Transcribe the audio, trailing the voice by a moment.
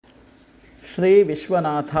Sri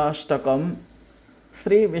Vishwanathaashtakam.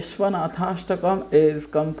 Sri Vishwanathashtakam is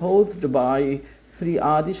composed by Sri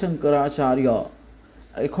Adi Shankaracharya.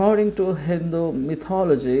 According to Hindu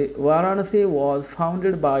mythology, Varanasi was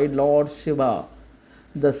founded by Lord Shiva.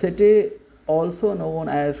 The city, also known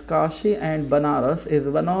as Kashi and Benaras, is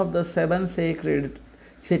one of the 7 sacred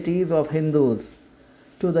cities of Hindus.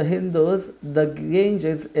 To the Hindus, the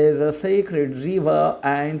Ganges is a sacred river,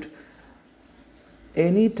 and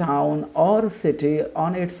any town or city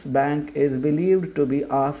on its bank is believed to be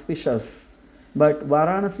auspicious. But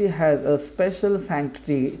Varanasi has a special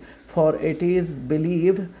sanctity, for it is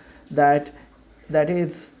believed that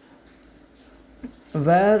is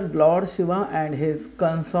where Lord Shiva and his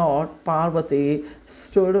consort Parvati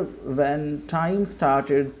stood when time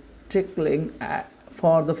started trickling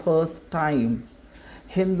for the first time.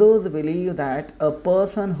 Hindus believe that a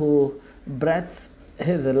person who breathes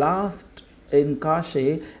his last in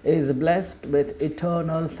Kashi is blessed with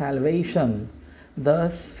eternal salvation,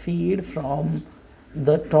 thus freed from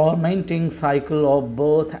the tormenting cycle of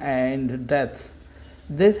birth and death.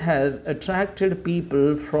 This has attracted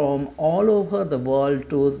people from all over the world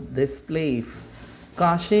to this place.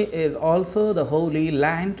 Kashi is also the holy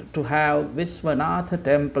land to have Viswanatha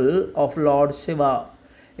temple of Lord Shiva.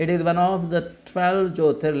 It is one of the 12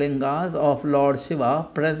 jyotirlingas of Lord Shiva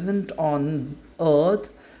present on earth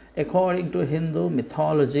according to Hindu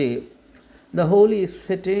mythology. The holy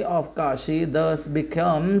city of Kashi thus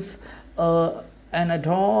becomes an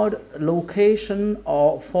adored location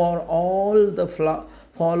for all the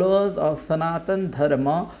followers of Sanatan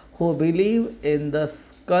dharma who believe in the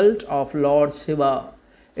cult of Lord Shiva.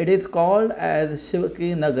 It is called as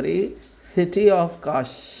Shivaki Nagri, city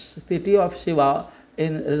of Shiva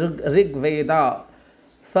in Rig Veda.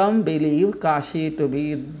 Some believe Kashi to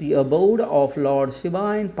be the abode of Lord Shiva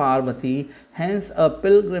and Parvati, hence a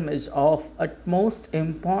pilgrimage of utmost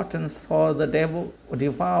importance for the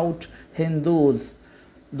devout Hindus.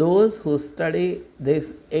 Those who study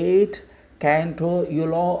this 8-canto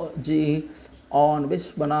eulogy on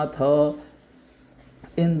Viswanatha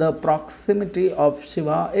in the proximity of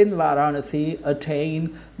Shiva in Varanasi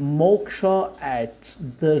attain Moksha at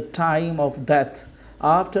the time of death,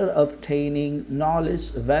 after obtaining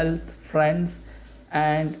knowledge, wealth, friends,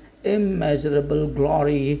 and immeasurable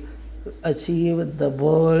glory, achieve the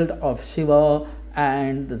world of Shiva,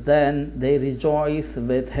 and then they rejoice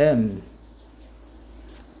with him.